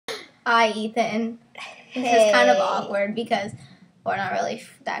Hi, Ethan. This is kind of awkward because we're not really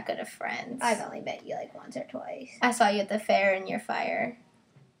that good of friends. I've only met you like once or twice. I saw you at the fair in your fire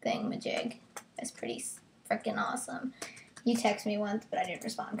thingamajig. It's pretty freaking awesome. You texted me once, but I didn't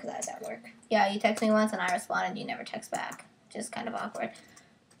respond because I was at work. Yeah, you texted me once and I responded. You never text back, which is kind of awkward.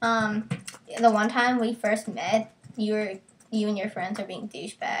 The one time we first met, you and your friends were being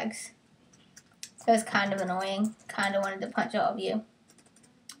douchebags. So it was kind of annoying. Kind of wanted to punch all of you.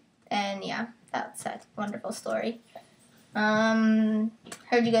 And yeah, that's a wonderful story. Heard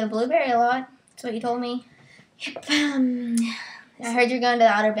you go to Blueberry a lot. That's what you told me. Yep. I heard you're going to the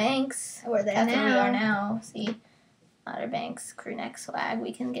Outer Banks. We're there That's now. where we are now. See, Outer Banks crew neck swag.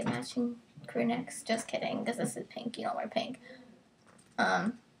 We can get matching crew necks. Just kidding, because this is pink. You don't wear pink.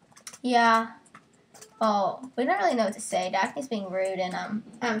 Yeah. Well, we don't really know what to say. Daphne's being rude and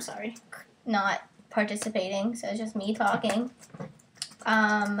I'm sorry. not participating. So it's just me talking.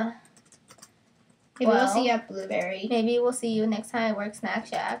 Maybe we'll see you at Blueberry. Maybe we'll see you next time I work Snack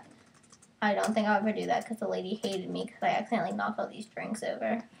Shack. I don't think I'll ever do that because the lady hated me because I accidentally knocked all these drinks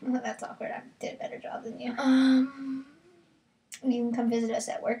over. That's awkward. I did a better job than you. You can come visit us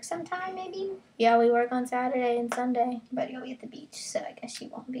at work sometime, maybe? Yeah, we work on Saturday and Sunday. But you'll be at the beach, so I guess you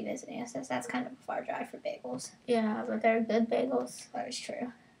won't be visiting us. That's kind of a far drive for bagels. Yeah, but they're good bagels. That is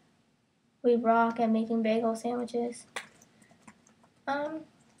true. We rock at making bagel sandwiches.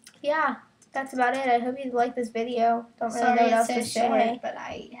 Yeah, that's about it. I hope you liked this video. Don't really know what else to say. Short, but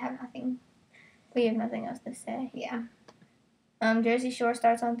I have nothing. We have nothing else to say. Yeah. Jersey Shore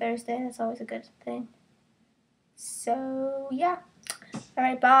starts on Thursday. That's always a good thing. So, yeah. All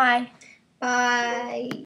right, bye. Bye.